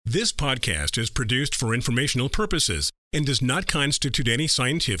This podcast is produced for informational purposes and does not constitute any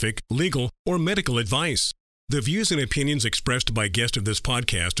scientific, legal, or medical advice. The views and opinions expressed by guests of this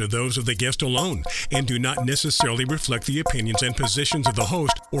podcast are those of the guest alone and do not necessarily reflect the opinions and positions of the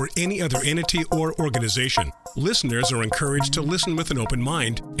host or any other entity or organization. Listeners are encouraged to listen with an open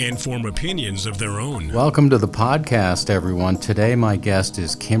mind and form opinions of their own. Welcome to the podcast, everyone. Today, my guest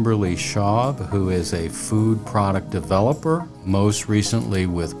is Kimberly Schaub, who is a food product developer, most recently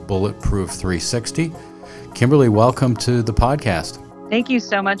with Bulletproof 360. Kimberly, welcome to the podcast. Thank you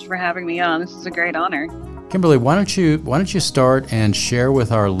so much for having me on. This is a great honor. Kimberly, why don't you start and share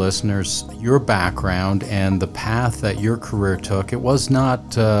with our listeners your background and the path that your career took? It was not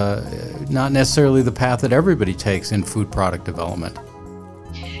necessarily the path that everybody takes in food product development.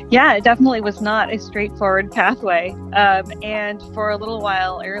 Yeah, it definitely was not a straightforward pathway. And for a little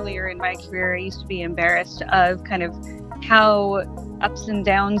while earlier in my career, I used to be embarrassed of kind of how ups and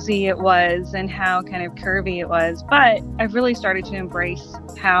downsy it was and how kind of curvy it was. But I've really started to embrace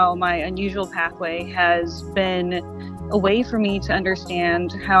how my unusual pathway has been a way for me to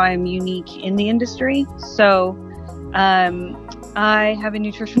understand how I'm unique in the industry. So I have a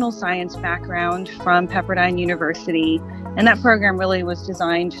nutritional science background from Pepperdine University, and that program really was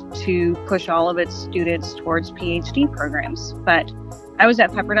designed to push all of its students towards PhD programs. But I was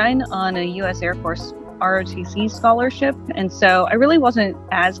at Pepperdine on a U.S. Air Force ROTC scholarship, and so I really wasn't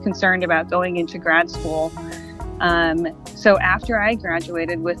as concerned about going into grad school. So after I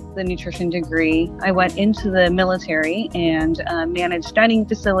graduated with the nutrition degree, I went into the military and managed dining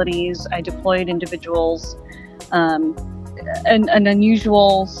facilities. I deployed individuals. An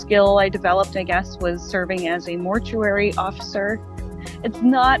unusual skill I developed, I guess, was serving as a mortuary officer. It's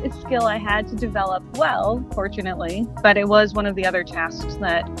not a skill I had to develop well, fortunately, but it was one of the other tasks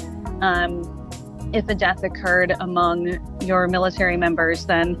that if a death occurred among your military members,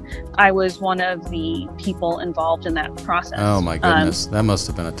 then I was one of the people involved in that process. Oh my goodness, that must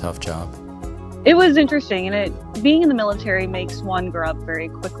have been a tough job. It was interesting, and being in the military makes one grow up very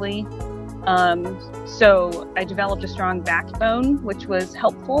quickly. So I developed a strong backbone, which was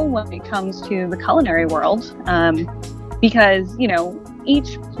helpful when it comes to the culinary world, because,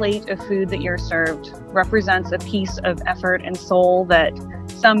 each plate of food that you're served represents a piece of effort and soul that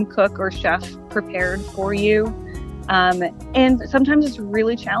some cook or chef prepared for you. And sometimes it's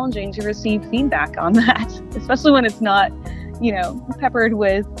really challenging to receive feedback on that, especially when it's not, peppered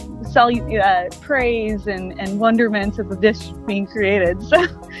with praise and wonderment of the dish being created. So,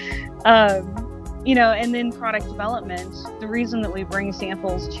 and then product development, the reason that we bring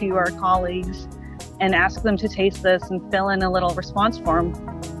samples to our colleagues and ask them to taste this and fill in a little response form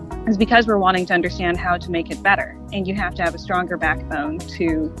is because we're wanting to understand how to make it better. And you have to have a stronger backbone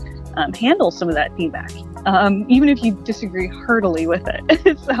to handle some of that feedback, even if you disagree heartily with it.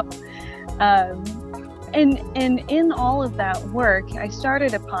 And in all of that work, I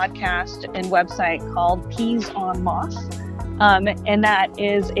started a podcast and website called Peas en Moss. And that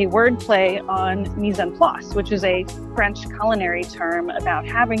is a wordplay on mise en place, which is a French culinary term about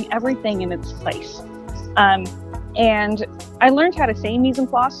having everything in its place. And I learned how to say mise en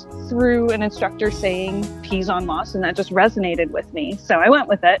place through an instructor saying peas en masse, and that just resonated with me. So I went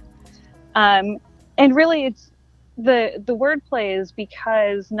with it. And really, it's the wordplay is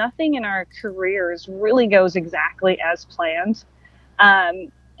because nothing in our careers really goes exactly as planned.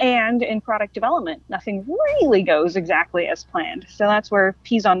 And in product development, nothing really goes exactly as planned. So that's where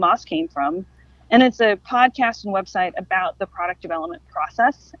Peas en Masse came from. And it's a podcast and website about the product development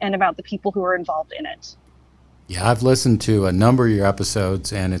process and about the people who are involved in it. Yeah, I've listened to a number of your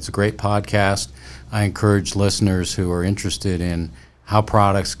episodes, and it's a great podcast. I encourage listeners who are interested in how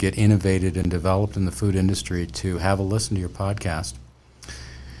products get innovated and developed in the food industry to have a listen to your podcast.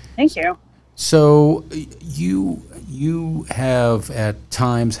 Thank you. So you have at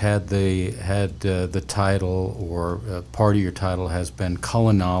times had the title, or part of your title has been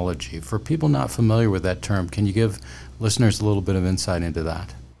culinology. For people not familiar with that term, can you give listeners a little bit of insight into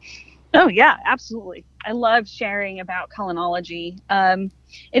that? Oh yeah, absolutely. I love sharing about culinology.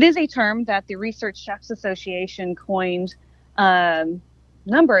 It is a term that the Research Chefs Association coined a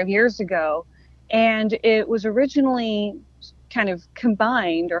number of years ago, and it was originally kind of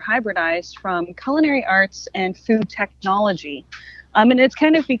combined or hybridized from culinary arts and food technology. And it's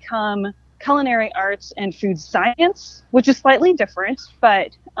kind of become culinary arts and food science, which is slightly different,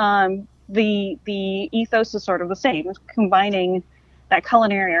 but the ethos is sort of the same, combining that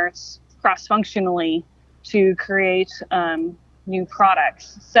culinary arts cross-functionally to create new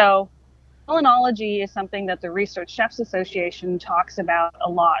products. So culinology is something that the Research Chefs Association talks about a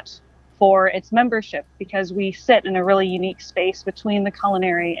lot for its membership, because we sit in a really unique space between the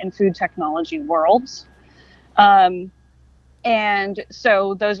culinary and food technology worlds. And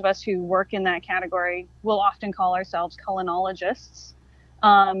so those of us who work in that category will often call ourselves culinologists.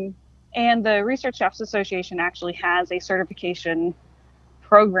 And the Research Chefs Association actually has a certification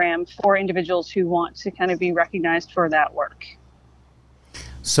program for individuals who want to kind of be recognized for that work.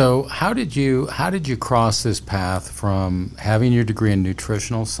 So how did you cross this path from having your degree in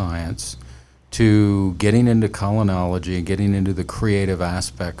nutritional science to getting into culinology and getting into the creative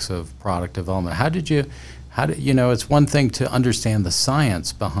aspects of product development? It's one thing to understand the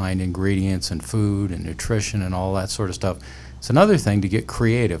science behind ingredients and food and nutrition and all that sort of stuff. It's another thing to get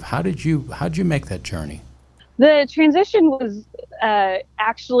creative. How did you make that journey? The transition was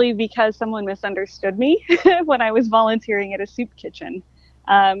actually because someone misunderstood me when I was volunteering at a soup kitchen.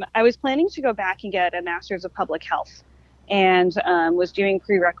 I was planning to go back and get a master's of public health, and was doing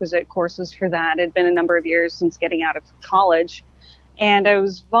prerequisite courses for that. It had been a number of years since getting out of college. And I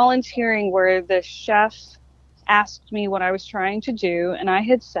was volunteering where the chef asked me what I was trying to do, and I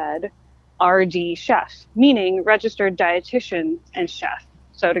had said RD chef, meaning registered dietitian and chef.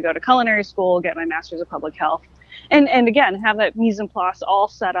 So to go to culinary school, get my master's of public health, and again, have that mise en place all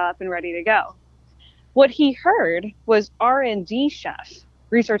set up and ready to go. What he heard was R&D chef,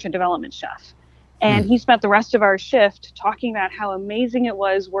 research and development chef. And he spent the rest of our shift talking about how amazing it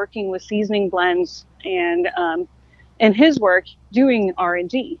was working with seasoning blends and in his work doing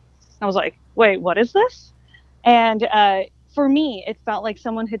R&D. I was like, wait, what is this? And for me, it felt like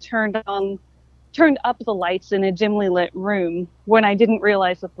someone had turned up the lights in a dimly lit room when I didn't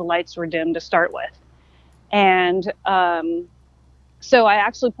realize that the lights were dim to start with. And so I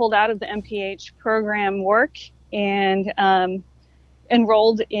actually pulled out of the MPH program work and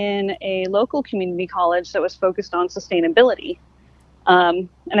enrolled in a local community college that was focused on sustainability. And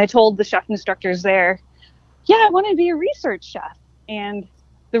I told the chef instructors there, I want to be a research chef. And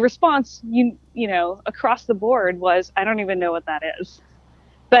the response, across the board was, I don't even know what that is.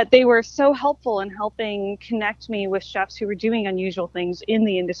 But they were so helpful in helping connect me with chefs who were doing unusual things in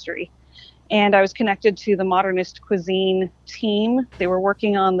the industry. And I was connected to the Modernist Cuisine team. They were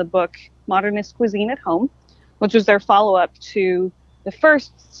working on the book Modernist Cuisine at Home, which was their follow-up to the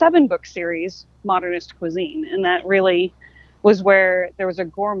first 7-book series, Modernist Cuisine. And that really was where there was a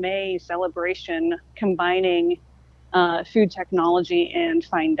gourmet celebration combining food technology and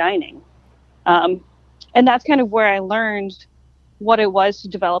fine dining. And that's kind of where I learned what it was to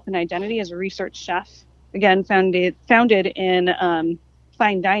develop an identity as a research chef, again, founded in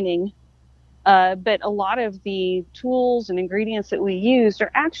fine dining. But a lot of the tools and ingredients that we used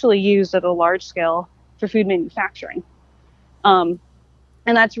are actually used at a large scale for food manufacturing.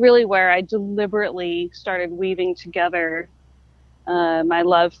 And that's really where I deliberately started weaving together my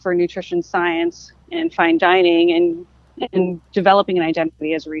love for nutrition science and fine dining and developing an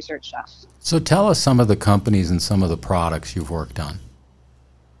identity as a research chef. So tell us some of the companies and some of the products you've worked on.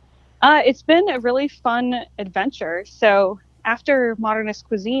 It's been a really fun adventure. So after Modernist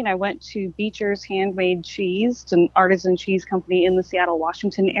Cuisine, I went to Beecher's Handmade Cheese, an artisan cheese company in the Seattle,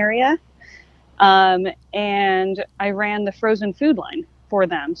 Washington area. And I ran the frozen food line for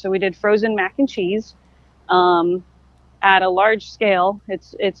them. So we did frozen mac and cheese at a large scale.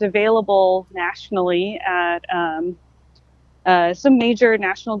 It's available nationally at some major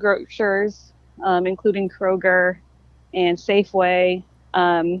national grocers, including Kroger and Safeway.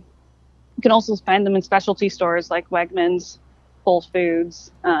 You can also find them in specialty stores like Wegmans, Whole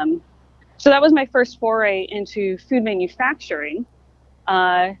Foods. So that was my first foray into food manufacturing.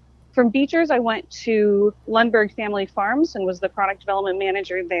 From Beecher's, I went to Lundberg Family Farms and was the product development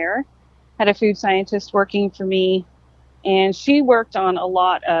manager there. Had a food scientist working for me, and she worked on a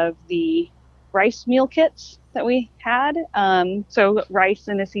lot of the rice meal kits that we had. So rice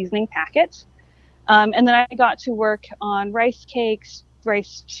in a seasoning packet. And then I got to work on rice cakes,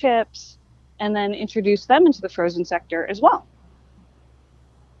 rice chips, and then introduce them into the frozen sector as well.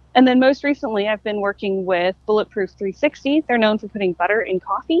 And then most recently, I've been working with Bulletproof 360. They're known for putting butter in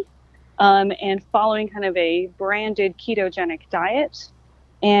coffee and following kind of a branded ketogenic diet.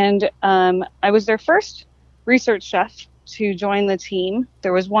 And I was their first research chef to join the team.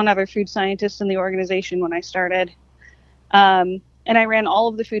 There was one other food scientist in the organization when I started. And I ran all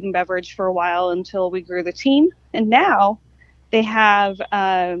of the food and beverage for a while until we grew the team. And now they have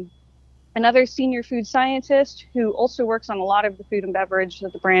another senior food scientist who also works on a lot of the food and beverage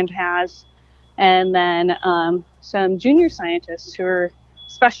that the brand has. And then some junior scientists who are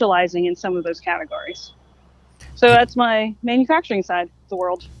specializing in some of those categories. So that's my manufacturing side of the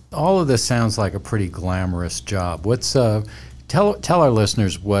world. All of this sounds like a pretty glamorous job. What's tell our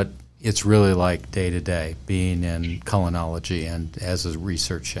listeners what it's really like day to day being in culinology and as a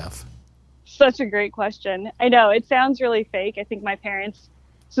research chef? Such a great question. I know it sounds really fake. I think my parents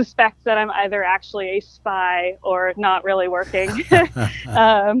suspect that I'm either actually a spy or not really working.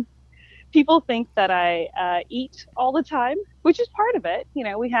 People think that I eat all the time, which is part of it. You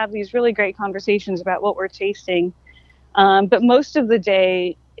know, we have these really great conversations about what we're tasting, but most of the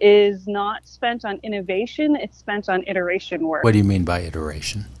day is not spent on innovation. It's spent on iteration work. What do you mean by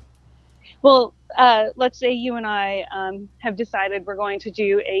iteration? Well, let's say you and I have decided we're going to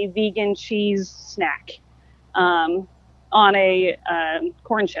do a vegan cheese snack on a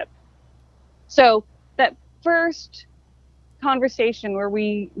corn chip. So that first conversation where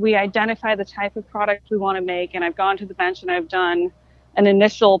we identify the type of product we want to make, and I've gone to the bench and I've done an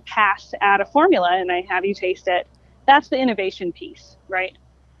initial pass at a formula and I have you taste it, that's the innovation piece, right?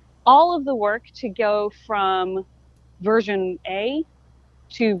 All of the work to go from version A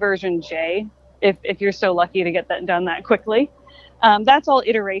to version J, if you're so lucky to get that done that quickly, that's all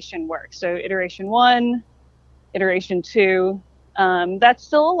iteration work. So iteration 1, iteration 2, that's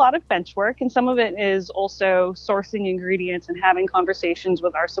still a lot of bench work, and some of it is also sourcing ingredients and having conversations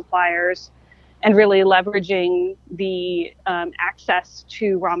with our suppliers and really leveraging the access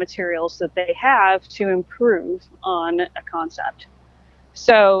to raw materials that they have to improve on a concept.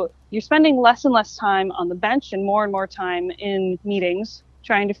 So you're spending less and less time on the bench and more time in meetings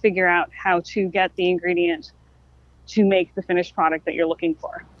trying to figure out how to get the ingredient to make the finished product that you're looking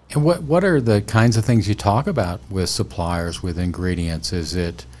for. And what are the kinds of things you talk about with suppliers with ingredients? Is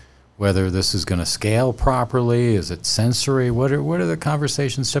it whether this is going to scale properly? Is it sensory? What are the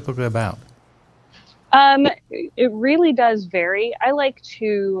conversations typically about? It really does vary. I like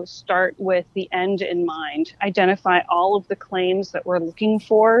to start with the end in mind, identify all of the claims that we're looking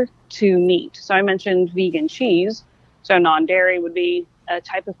for to meet. So I mentioned vegan cheese, so non-dairy would be a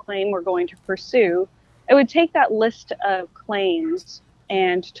type of claim we're going to pursue. I would take that list of claims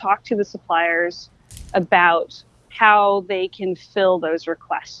and talk to the suppliers about how they can fill those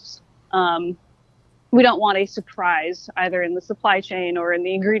requests. We don't want a surprise either in the supply chain or in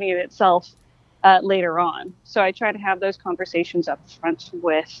the ingredient itself later on. So I try to have those conversations up front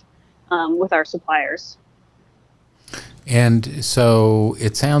with our suppliers. And so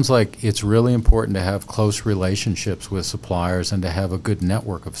it sounds like it's really important to have close relationships with suppliers and to have a good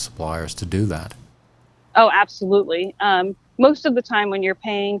network of suppliers to do that. Oh, absolutely. Most of the time when you're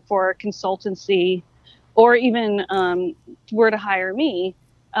paying for consultancy or even were to hire me,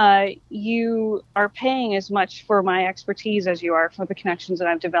 you are paying as much for my expertise as you are for the connections that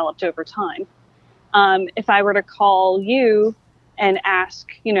I've developed over time. If I were to call you and ask,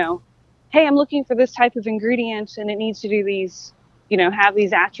 hey, I'm looking for this type of ingredient and it needs to do these, have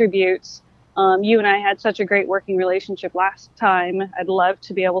these attributes. You and I had such a great working relationship last time. I'd love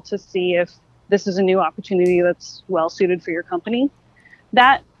to be able to see if this is a new opportunity that's well suited for your company.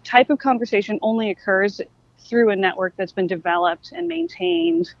 That type of conversation only occurs through a network that's been developed and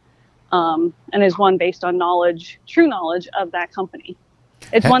maintained and is one based on true knowledge of that company.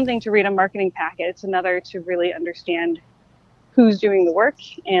 It's one thing to read a marketing packet. It's another to really understand who's doing the work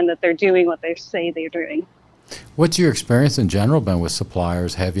and that they're doing what they say they're doing. What's your experience in general been with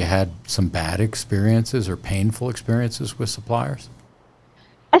suppliers? Have you had some bad experiences or painful experiences with suppliers?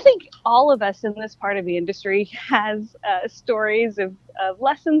 I think all of us in this part of the industry has stories of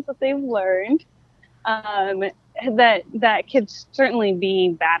lessons that they've learned that could certainly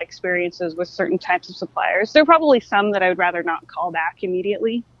be bad experiences with certain types of suppliers. There are probably some that I would rather not call back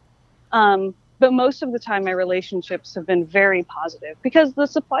immediately. But most of the time, my relationships have been very positive because the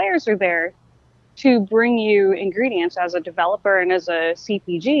suppliers are there to bring you ingredients as a developer and as a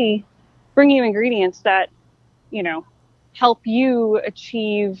CPG, bring you ingredients that, help you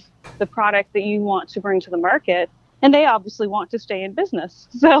achieve the product that you want to bring to the market. And they obviously want to stay in business.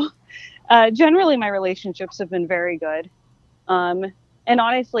 So generally, my relationships have been very good. And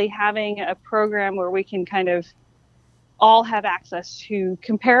honestly, having a program where we can kind of all have access to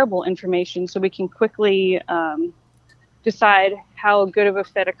comparable information so we can quickly decide how good of a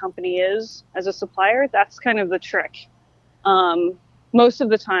fit a company is as a supplier, that's kind of the trick. Most of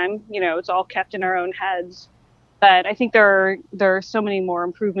the time, it's all kept in our own heads. But I think there are so many more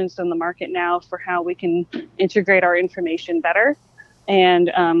improvements in the market now for how we can integrate our information better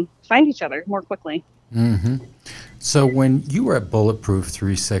and find each other more quickly. Mm-hmm. So when you were at Bulletproof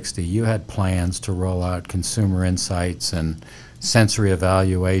 360, you had plans to roll out consumer insights and sensory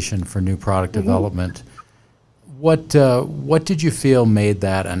evaluation for new product development. What did you feel made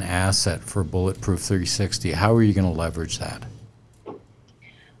that an asset for Bulletproof 360? How are you going to leverage that?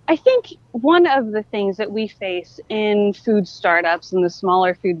 I think one of the things that we face in food startups and the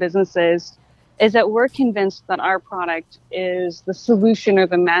smaller food businesses is that we're convinced that our product is the solution or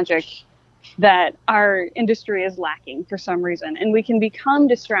the magic that our industry is lacking for some reason. And we can become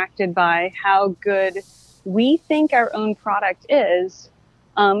distracted by how good we think our own product is,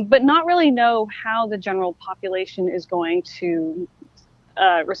 but not really know how the general population is going to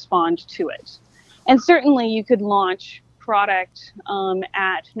respond to it. And certainly you could launch product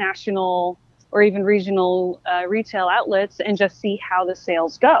at national or even regional retail outlets and just see how the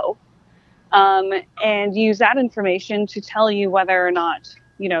sales go. And use that information to tell you whether or not,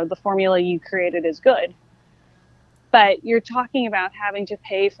 the formula you created is good. But you're talking about having to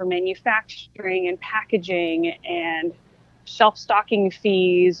pay for manufacturing and packaging and shelf stocking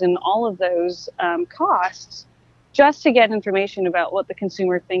fees and all of those costs just to get information about what the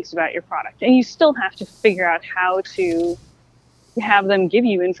consumer thinks about your product. And you still have to figure out how to have them give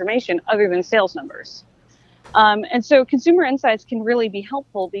you information other than sales numbers. And so consumer insights can really be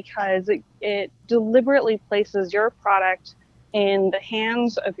helpful because it deliberately places your product in the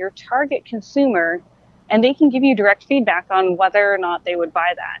hands of your target consumer, and they can give you direct feedback on whether or not they would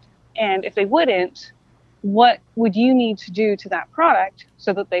buy that. And if they wouldn't, what would you need to do to that product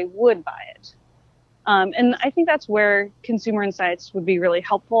so that they would buy it? And I think that's where consumer insights would be really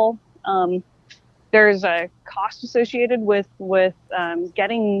helpful. There's a cost associated with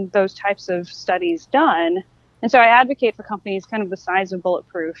getting those types of studies done. And so I advocate for companies kind of the size of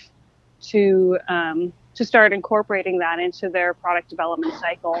Bulletproof to start incorporating that into their product development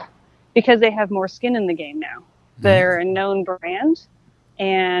cycle because they have more skin in the game now. They're a known brand,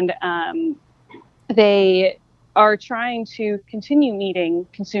 and they are trying to continue meeting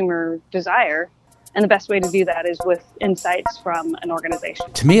consumer desire. And the best way to do that is with insights from an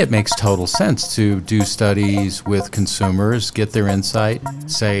organization. To me, it makes total sense to do studies with consumers, get their insight,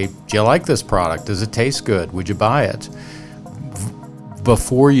 say, do you like this product? Does it taste good? Would you buy it?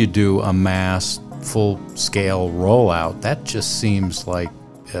 Before you do a mass, full-scale rollout, that just seems like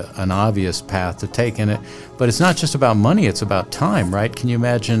an obvious path to take. But it's not just about money, it's about time, right? Can you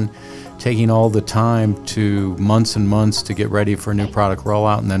imagine taking all the time to months and months to get ready for a new product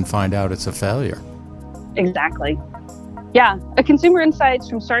rollout and then find out it's a failure? Exactly. Yeah, a consumer insights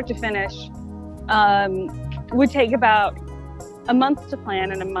from start to finish would take about a month to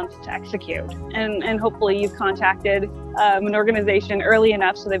plan and a month to execute. And hopefully you've contacted an organization early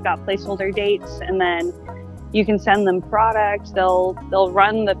enough so they've got placeholder dates, and then you can send them product. They'll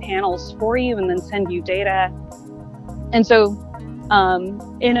run the panels for you and then send you data. And so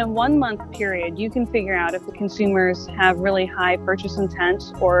in a 1 month period, you can figure out if the consumers have really high purchase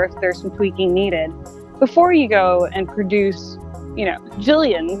intent or if there's some tweaking needed before you go and produce,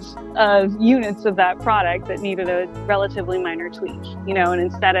 jillions of units of that product that needed a relatively minor tweak, and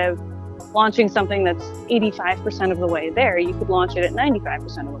instead of launching something that's 85% of the way there, you could launch it at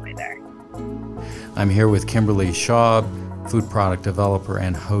 95% of the way there. I'm here with Kimberly Schaub, food product developer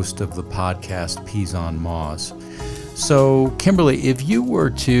and host of the podcast Peas on Moz. So, Kimberly, if you were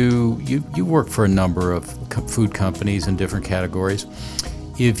to, you work for a number of food companies in different categories.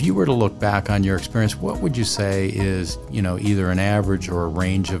 If you were to look back on your experience, what would you say is, either an average or a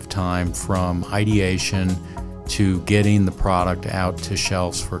range of time from ideation to getting the product out to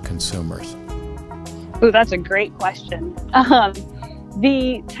shelves for consumers? Oh, that's a great question.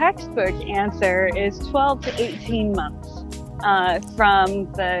 The textbook answer is 12 to 18 months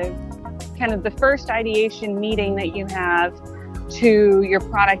from the kind of the first ideation meeting that you have to your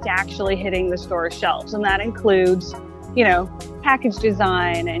product actually hitting the store shelves. And that includes, package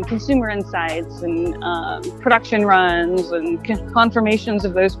design and consumer insights and production runs and confirmations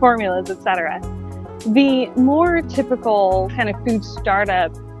of those formulas, etc. The more typical kind of food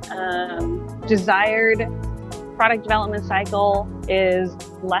startup desired product development cycle is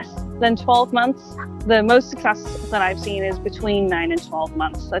less than 12 months. The most success that I've seen is between 9 and 12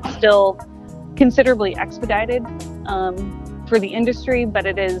 months. That's still considerably expedited for the industry, but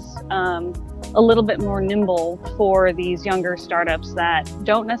it is a little bit more nimble for these younger startups that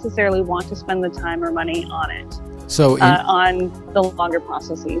don't necessarily want to spend the time or money on it. On the longer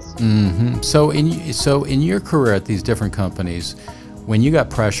processes. Mm-hmm. So in your career at these different companies, when you got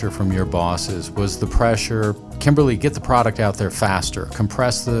pressure from your bosses, was the pressure, Kimberly, get the product out there faster,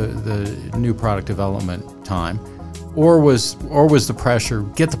 compress the new product development time, or was the pressure,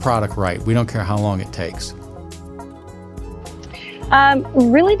 get the product right, we don't care how long it takes?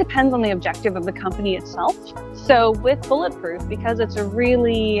 Really depends on the objective of the company itself. So with Bulletproof, because it's a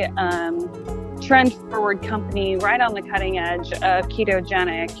really trend-forward company right on the cutting edge of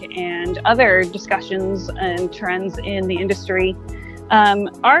ketogenic and other discussions and trends in the industry,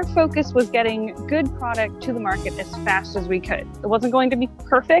 Our focus was getting good product to the market as fast as we could. It wasn't going to be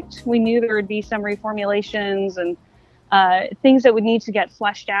perfect. We knew there would be some reformulations and things that would need to get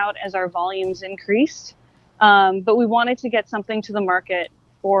fleshed out as our volumes increased. But we wanted to get something to the market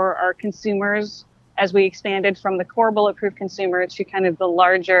for our consumers as we expanded from the core Bulletproof consumer to kind of the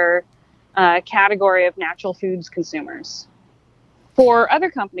larger category of natural foods consumers. For other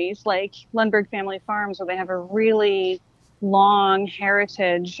companies like Lundberg Family Farms, where they have a really long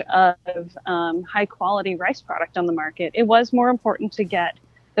heritage of high quality rice product on the market, it was more important to get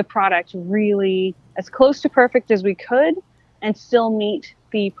the product really as close to perfect as we could and still meet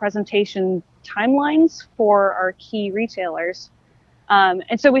the presentation timelines for our key retailers.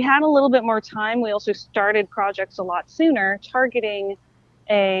 And so we had a little bit more time. We also started projects a lot sooner, targeting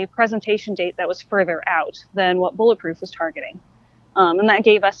a presentation date that was further out than what Bulletproof was targeting. And that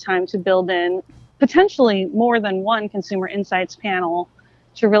gave us time to build in potentially more than one consumer insights panel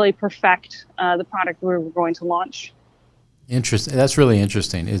to really perfect the product we were going to launch. Interesting. That's really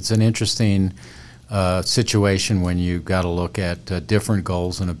interesting. It's an interesting situation when you got to look at different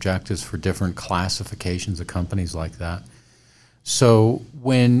goals and objectives for different classifications of companies like that. So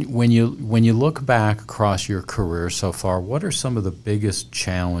when you look back across your career so far, what are some of the biggest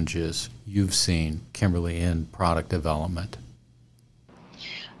challenges you've seen, Kimberly, in product development?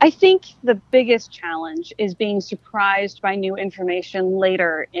 I think the biggest challenge is being surprised by new information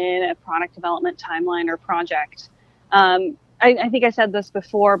later in a product development timeline or project. I think I said this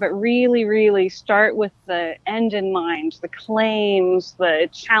before, but really start with the end in mind, the claims, the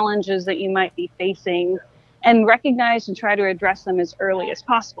challenges that you might be facing, and recognize and try to address them as early as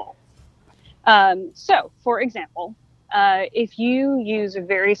possible. So, for example, if you use a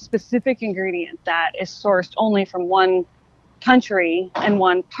very specific ingredient that is sourced only from one country and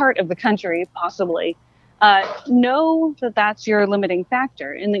one part of the country, possibly, know that that's your limiting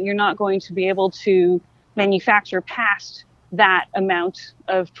factor and that you're not going to be able to manufacture past that amount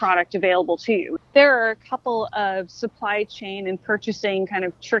of product available to you. There are a couple of supply chain and purchasing kind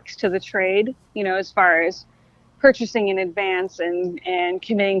of tricks to the trade, as far as purchasing in advance and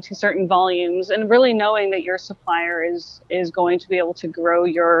committing to certain volumes and really knowing that your supplier is going to be able to grow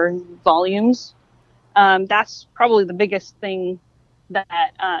your volumes. That's probably the biggest thing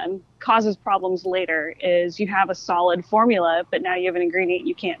that causes problems later is you have a solid formula, but now you have an ingredient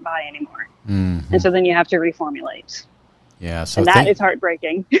you can't buy anymore. Mm-hmm. And so then you have to reformulate. Yeah, so that is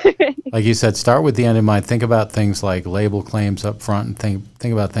heartbreaking. Like you said, start with the end in mind. Think about things like label claims up front and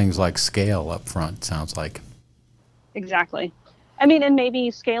think about things like scale up front, sounds like. Exactly. I mean, and maybe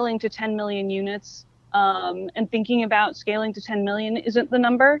scaling to 10 million units and thinking about scaling to 10 million isn't the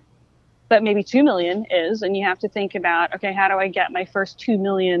number, but maybe 2 million is, and you have to think about, okay, how do I get my first 2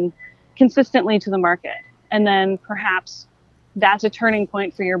 million consistently to the market? And then perhaps that's a turning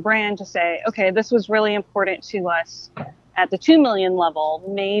point for your brand to say, okay, this was really important to us at the 2 million level.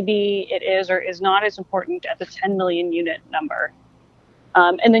 Maybe it is or is not as important at the 10 million unit number.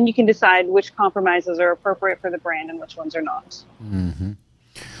 And then you can decide which compromises are appropriate for the brand and which ones are not. Mm-hmm.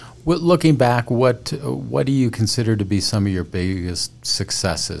 Well, looking back, what do you consider to be some of your biggest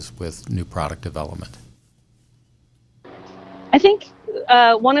successes with new product development? I think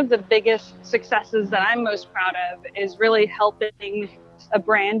one of the biggest successes that I'm most proud of is really helping a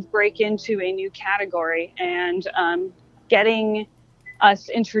brand break into a new category and getting us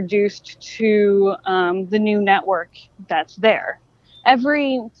introduced to the new network that's there.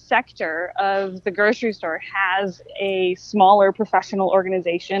 Every sector of the grocery store has a smaller professional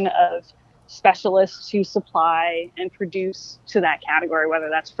organization of specialists who supply and produce to that category, whether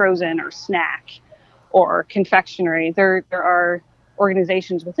that's frozen or snack or confectionery. There are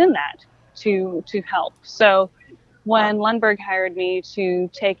organizations within that to help. So when Lundberg hired me to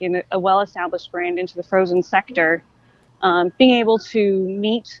take in a well-established brand into the frozen sector, being able to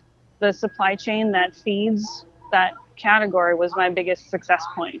meet the supply chain that feeds that category was my biggest success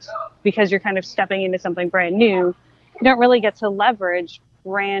point, because you're kind of stepping into something brand new. You don't really get to leverage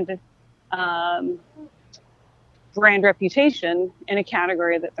brand reputation in a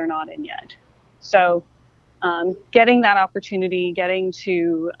category that they're not in yet. So getting that opportunity, getting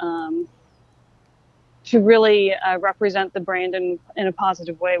to really represent the brand in a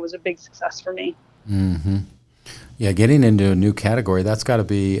positive way was a big success for me. Mm-hmm. Yeah, getting into a new category, that's got to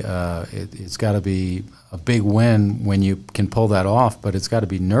be it's got to be a big win when you can pull that off, but it's got to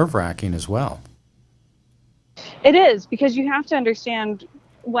be nerve-wracking as well. It is, because you have to understand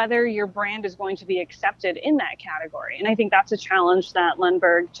whether your brand is going to be accepted in that category. And I think that's a challenge that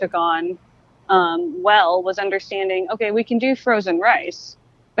Lundberg took on was understanding, okay, we can do frozen rice,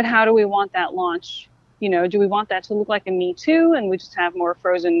 but how do we want that launch Do we want that to look like a Me Too and we just have more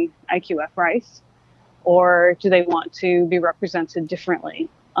frozen IQF rice? Or do they want to be represented differently?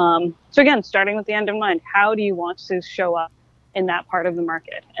 So again, starting with the end in mind, how do you want to show up in that part of the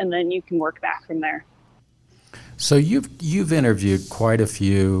market? And then you can work back from there. So you've interviewed quite a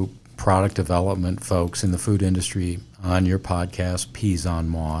few product development folks in the food industry on your podcast, Peas on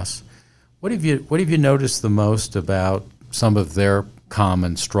Moss. What have you noticed the most about some of their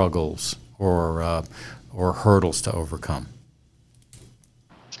common struggles or hurdles to overcome?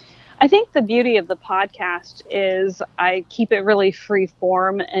 I think the beauty of the podcast is I keep it really free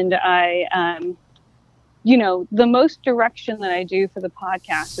form, and the most direction that I do for the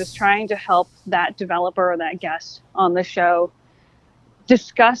podcast is trying to help that developer or that guest on the show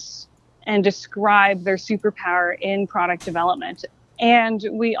discuss and describe their superpower in product development. And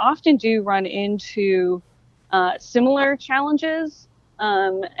we often do run into similar challenges.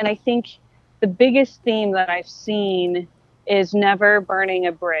 And I think the biggest theme that I've seen is never burning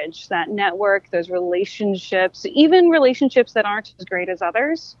a bridge. That network, those relationships, even relationships that aren't as great as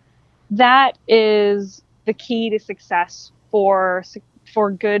others, that is the key to success for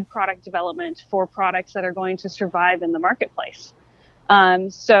good product development, for products that are going to survive in the marketplace.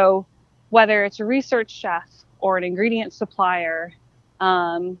 So whether it's a research chef or an ingredient supplier,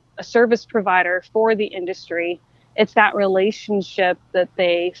 a service provider for the industry, it's that relationship that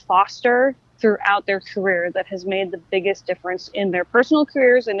they foster throughout their career that has made the biggest difference in their personal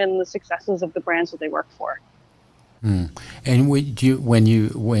careers and in the successes of the brands that they work for. And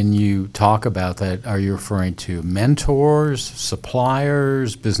when you talk about that, are you referring to mentors,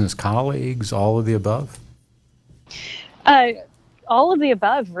 suppliers, business colleagues, all of the above? All of the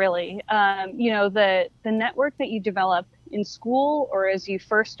above, really. The network that you develop in school or as you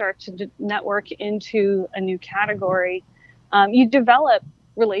first start to network into a new category, you develop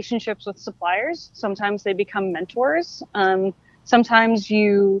relationships with suppliers. Sometimes they become mentors. Sometimes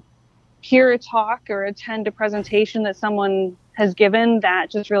you hear a talk or attend a presentation that someone has given that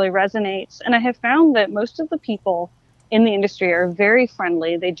just really resonates. And I have found that most of the people in the industry are very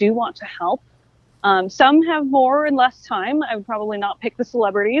friendly. They do want to help. Some have more and less time. I would probably not pick the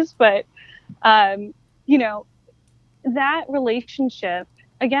celebrities, but, that relationship,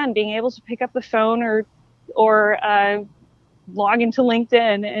 again, being able to pick up the phone or log into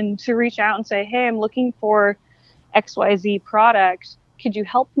LinkedIn and to reach out and say, hey, I'm looking for XYZ product. Could you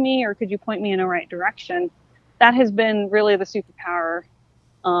help me or could you point me in the right direction? That has been really the superpower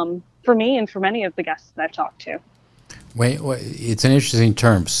for me and for many of the guests that I've talked to. Wait, it's an interesting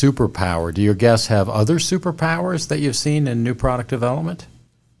term, superpower. Do your guests have other superpowers that you've seen in new product development?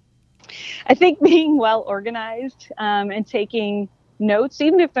 I think being well organized and taking notes,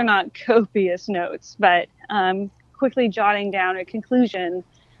 even if they're not copious notes, but quickly jotting down a conclusion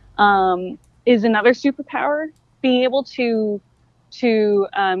is another superpower. Being able to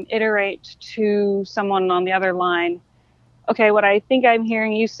iterate to someone on the other line, okay, what I think I'm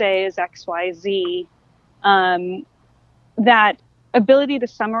hearing you say is XYZ. That ability to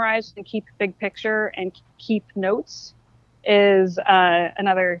summarize and keep big picture and keep notes is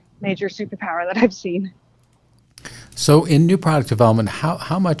another major superpower that I've seen. So in new product development,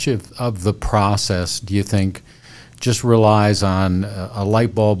 how much of the process do you think just relies on a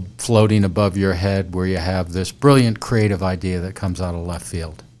light bulb floating above your head where you have this brilliant creative idea that comes out of left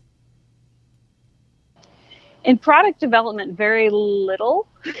field? In product development, very little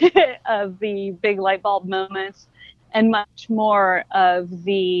of the big light bulb moments and much more of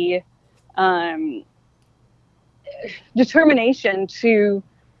the determination to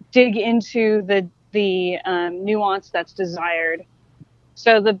dig into the nuance that's desired.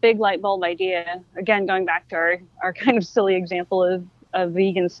 So the big light bulb idea, again, going back to our kind of silly example of a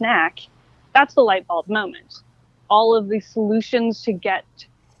vegan snack, that's the light bulb moment. All of the solutions to get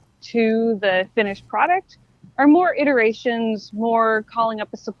to the finished product are more iterations, more calling up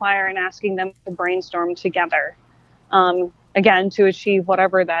a supplier and asking them to brainstorm together, again, to achieve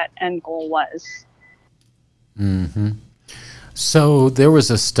whatever that end goal was. Mm-hmm. So there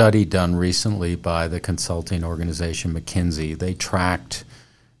was a study done recently by the consulting organization McKinsey. They tracked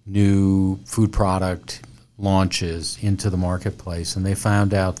new food product launches into the marketplace, and they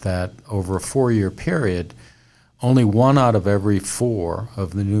found out that over a 4-year period, only 1 out of every 4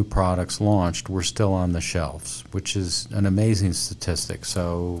 of the new products launched were still on the shelves, which is an amazing statistic.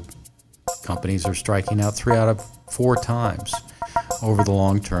 So companies are striking out 3 out of 4 times over the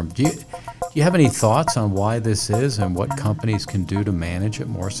long term. Do you have any thoughts on why this is and what companies can do to manage it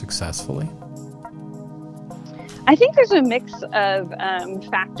more successfully? I think there's a mix of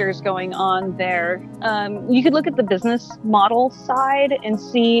factors going on there. You could look at the business model side and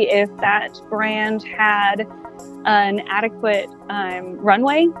see if that brand had an adequate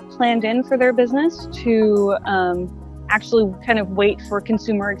runway planned in for their business to actually kind of wait for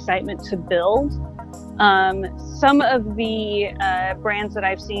consumer excitement to build. Some of the brands that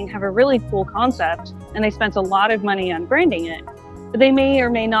I've seen have a really cool concept, and they spent a lot of money on branding it, but they may or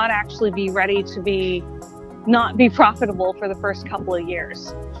may not actually be ready to not be profitable for the first couple of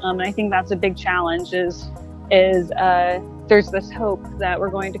years. And I think that's a big challenge is there's this hope that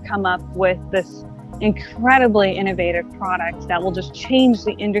we're going to come up with this incredibly innovative product that will just change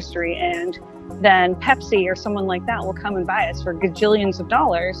the industry, and then Pepsi or someone like that will come and buy us for gajillions of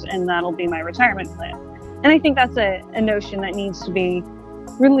dollars, and that'll be my retirement plan. And I think that's a notion that needs to be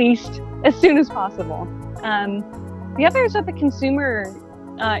released as soon as possible. The other is that the consumer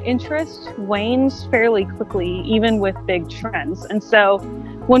interest wanes fairly quickly, even with big trends. And so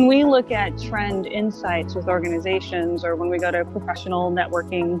when we look at trend insights with organizations, or when we go to professional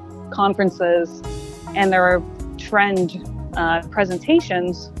networking conferences and there are trend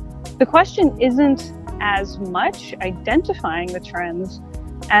presentations, the question isn't as much identifying the trends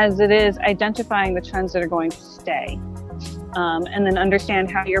as it is identifying the trends that are going to stay, and then understand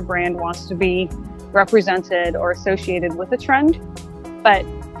how your brand wants to be represented or associated with a trend, but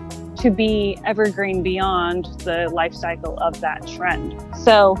to be evergreen beyond the life cycle of that trend.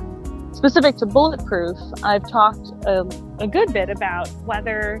 So specific to Bulletproof, I've talked a good bit about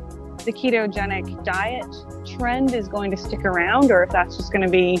whether the ketogenic diet trend is going to stick around, or if that's just going to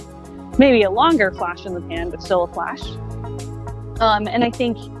be maybe a longer flash in the pan, but still a flash. And I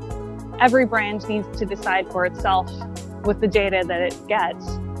think every brand needs to decide for itself with the data that it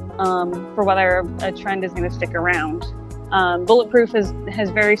gets for whether a trend is going to stick around. Bulletproof has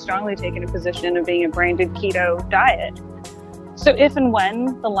very strongly taken a position of being a branded keto diet. So if and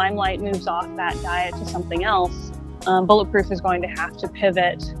when the limelight moves off that diet to something else, Bulletproof is going to have to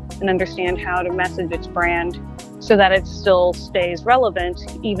pivot and understand how to message its brand so that it still stays relevant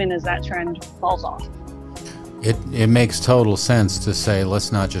even as that trend falls off. It makes total sense to say,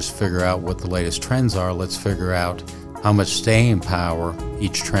 let's not just figure out what the latest trends are, let's figure out how much staying power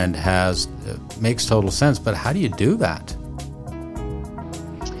each trend has. It makes total sense, but how do you do that?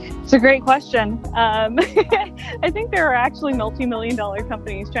 It's a great question. I think there are actually multi-million-dollar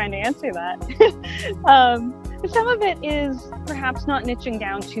companies trying to answer that. Some of it is perhaps not niching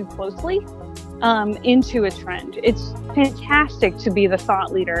down too closely into a trend. It's fantastic to be the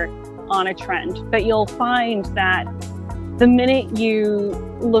thought leader on a trend, but you'll find that the minute you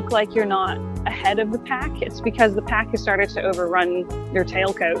look like you're not ahead of the pack, it's because the pack has started to overrun your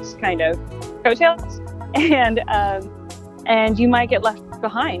tailcoats, kind of coattails, and you might get left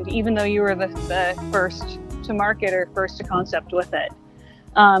behind, even though you were the first to market or first to concept with it.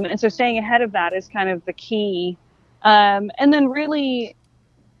 And so staying ahead of that is kind of the key. And then really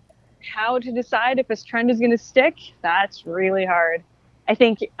how to decide if this trend is going to stick, that's really hard. I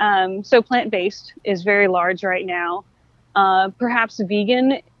think, so plant-based is very large right now. Perhaps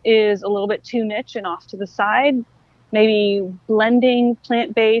vegan is a little bit too niche and off to the side. Maybe blending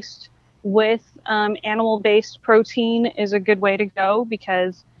plant-based with animal-based protein is a good way to go,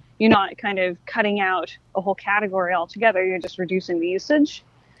 because you're not kind of cutting out a whole category altogether. You're just reducing the usage.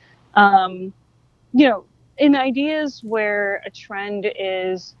 In ideas where a trend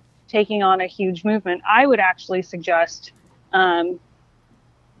is taking on a huge movement, I would actually suggest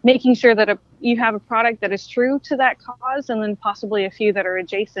making sure that you have a product that is true to that cause, and then possibly a few that are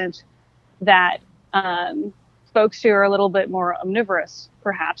adjacent that folks who are a little bit more omnivorous,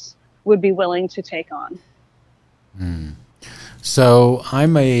 perhaps, would be willing to take on. So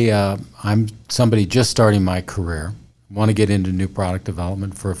I'm somebody just starting my career, want to get into new product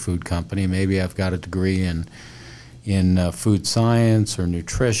development for a food company. Maybe I've got a degree in food science or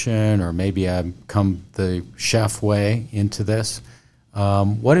nutrition, or maybe I've come the chef way into this.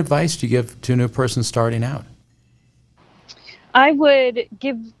 What advice do you give to a new person starting out? I would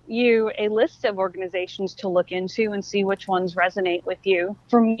give you a list of organizations to look into and see which ones resonate with you.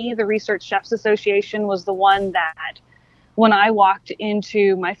 For me, the Research Chefs Association was the one that, when I walked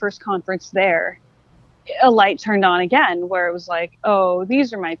into my first conference there, a light turned on again, where it was like, oh,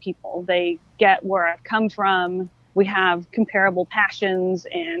 these are my people. They get where I've come from. We have comparable passions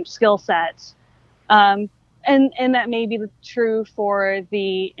and skill sets. And that may be true for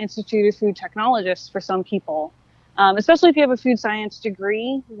the Institute of Food Technologists for some people. Especially if you have a food science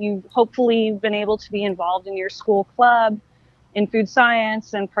degree, you've hopefully been able to be involved in your school club in food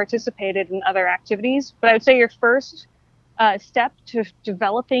science and participated in other activities. But I would say your first step to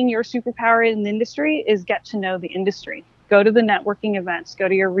developing your superpower in the industry is get to know the industry. Go to the networking events, go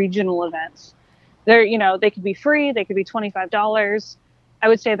to your regional events. They could be free, they could be $25. I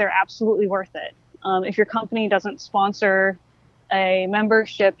would say they're absolutely worth it. If your company doesn't sponsor a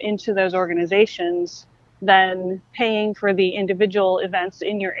membership into those organizations, then paying for the individual events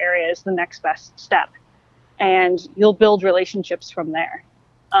in your area is the next best step. And you'll build relationships from there.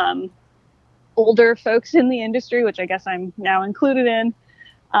 Older folks in the industry, which I guess I'm now included in,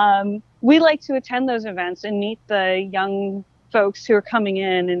 we like to attend those events and meet the young folks who are coming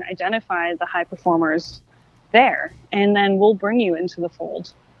in and identify the high performers there. And then we'll bring you into the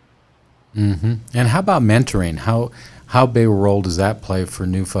fold. Mm-hmm. And how about mentoring? How big a role does that play for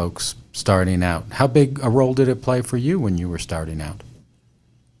new folks starting out? How big a role did it play for you when you were starting out?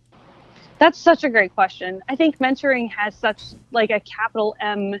 That's such a great question. I think mentoring has such like a capital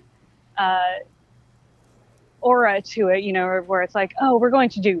M aura to it, where it's like, oh, we're going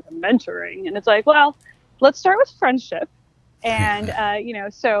to do mentoring. And it's like, well, let's start with friendship. And,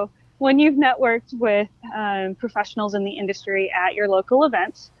 so when you've networked with professionals in the industry at your local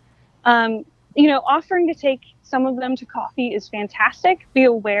events, offering to take some of them to coffee is fantastic. Be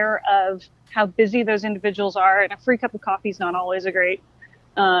aware of how busy those individuals are, and a free cup of coffee is not always a great,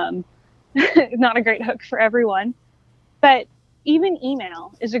 not a great hook for everyone. But even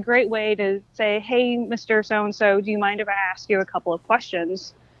email is a great way to say, hey, Mr. So-and-so, do you mind if I ask you a couple of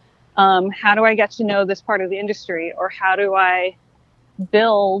questions? How do I get to know this part of the industry? Or how do I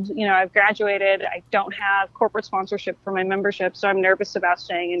build, I've graduated, I don't have corporate sponsorship for my membership, so I'm nervous about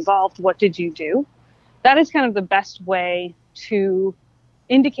staying involved. What did you do? That is kind of the best way to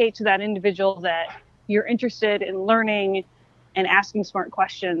indicate to that individual that you're interested in learning and asking smart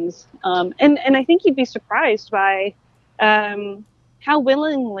questions. And I think you'd be surprised by how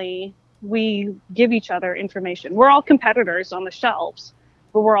willingly we give each other information. We're all competitors on the shelves,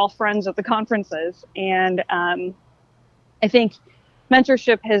 but we're all friends at the conferences. And I think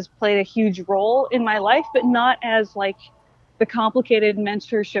mentorship has played a huge role in my life, but not as like the complicated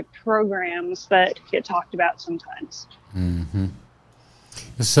mentorship programs that get talked about sometimes. Mm-hmm.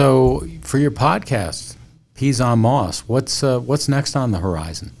 So for your podcast, Peas on Moss, what's next on the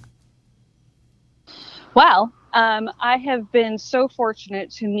horizon? Well, I have been so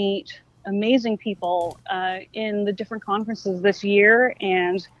fortunate to meet amazing people in the different conferences this year,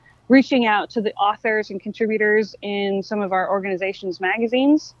 and reaching out to the authors and contributors in some of our organization's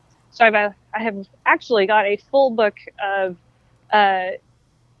magazines. So I have actually got a full book of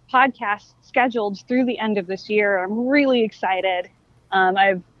podcasts scheduled through the end of this year. I'm really excited.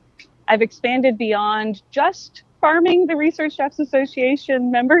 I've expanded beyond just farming the Research Chefs Association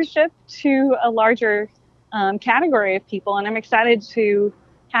membership to a larger category of people, and I'm excited to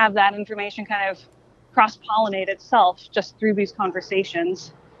have that information kind of cross-pollinate itself just through these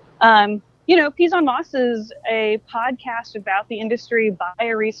conversations. Peas on Moss is a podcast about the industry by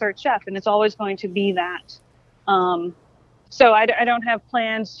a research chef, and it's always going to be that. So I don't have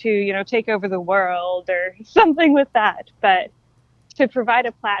plans to, take over the world or something with that, but to provide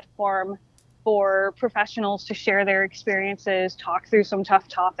a platform for professionals to share their experiences, talk through some tough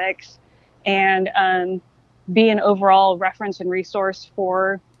topics, and be an overall reference and resource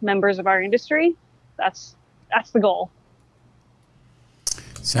for members of our industry. That's the goal.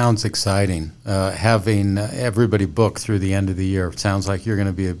 Sounds exciting. Having everybody booked through the end of the year. Sounds like you're going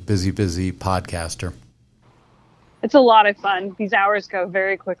to be a busy podcaster. It's a lot of fun. These hours go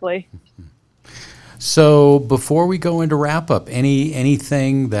very quickly. So before we go into wrap up,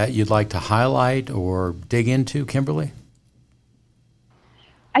 anything that you'd like to highlight or dig into, Kimberly?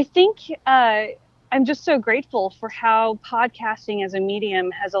 I think I'm just so grateful for how podcasting as a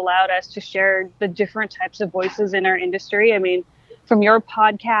medium has allowed us to share the different types of voices in our industry. I mean, from your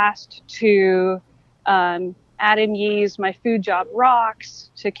podcast to Adam Yee's My Food Job Rocks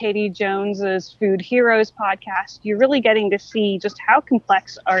to Katie Jones's Food Heroes podcast, you're really getting to see just how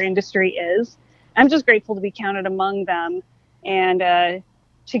complex our industry is. I'm just grateful to be counted among them, and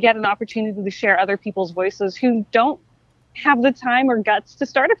to get an opportunity to share other people's voices who don't have the time or guts to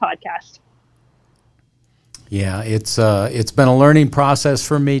start a podcast. Yeah, it's been a learning process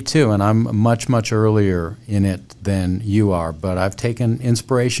for me too, and I'm much earlier in it than you are, but I've taken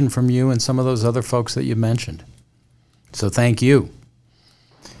inspiration from you and some of those other folks that you mentioned. So thank you.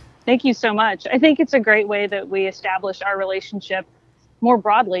 Thank you so much. I think it's a great way that we establish our relationship more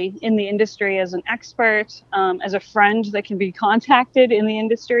broadly in the industry as an expert, as a friend that can be contacted in the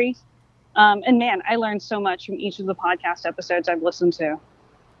industry. And man, I learned so much from each of the podcast episodes I've listened to.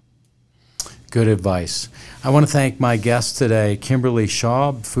 Good advice. I want to thank my guest today, Kimberly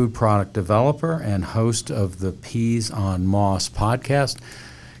Schaub, food product developer and host of the Peas on Moss podcast.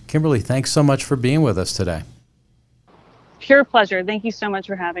 Kimberly, thanks so much for being with us today. Pure pleasure. Thank you so much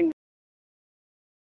for having me.